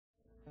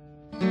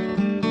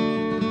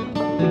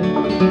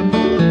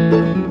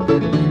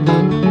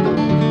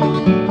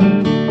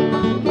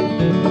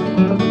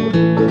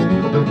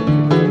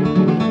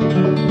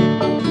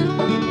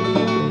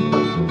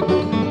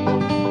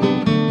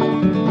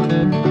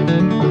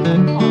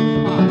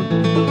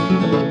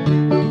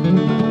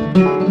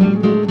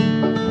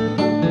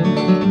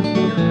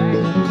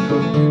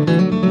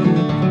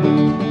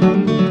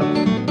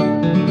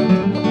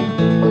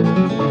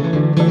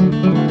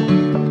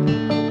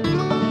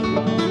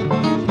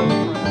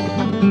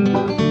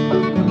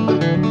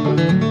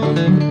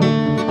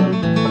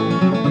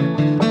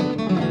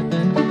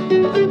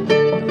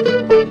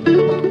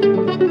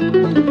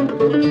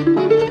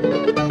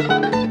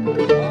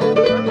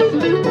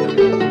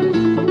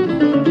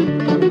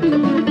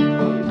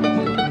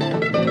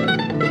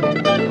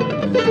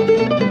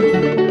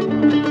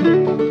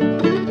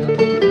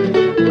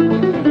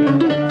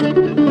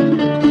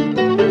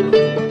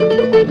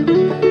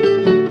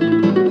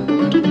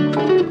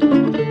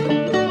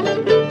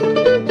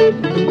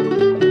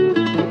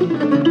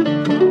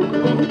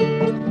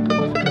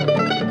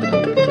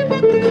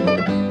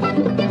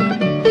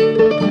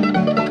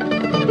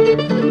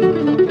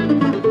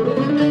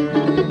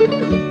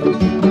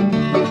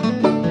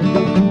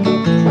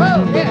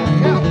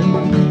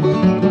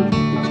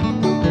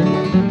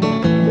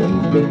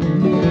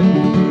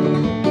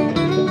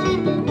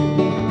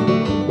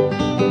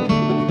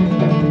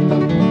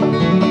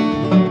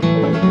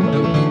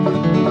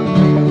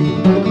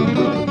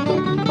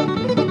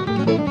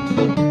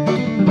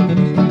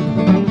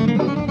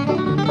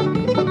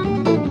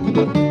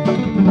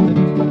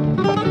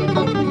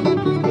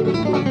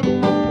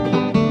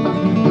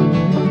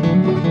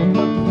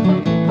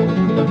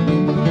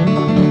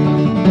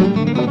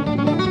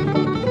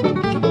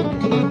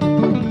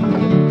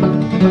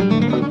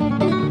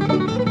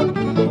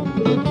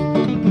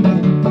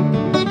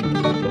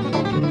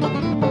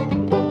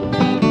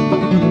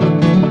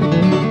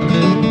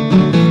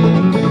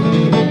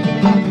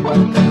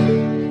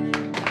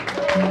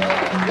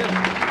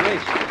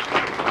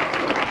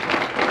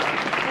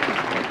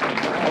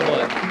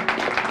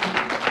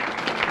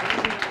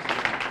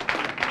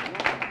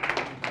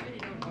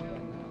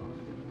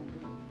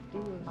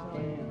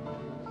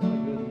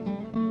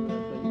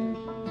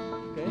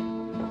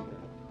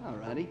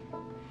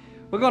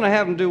We're going to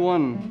have him do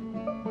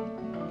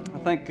one. I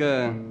think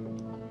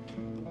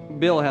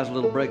Bill has a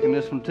little break in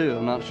this one too.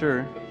 I'm not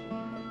sure.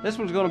 This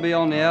one's going to be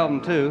on the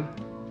album too.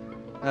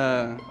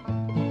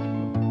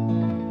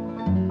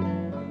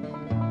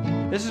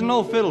 This is an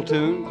old fiddle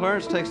tune.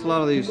 Clarence takes a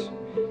lot of these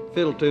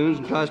fiddle tunes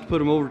and tries to put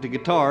them over to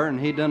guitar, and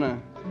he done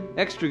an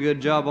extra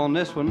good job on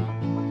this one.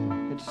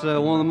 It's one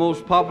of the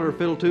most popular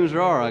fiddle tunes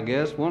there are, I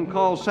guess. One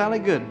called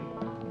SallyGoodin.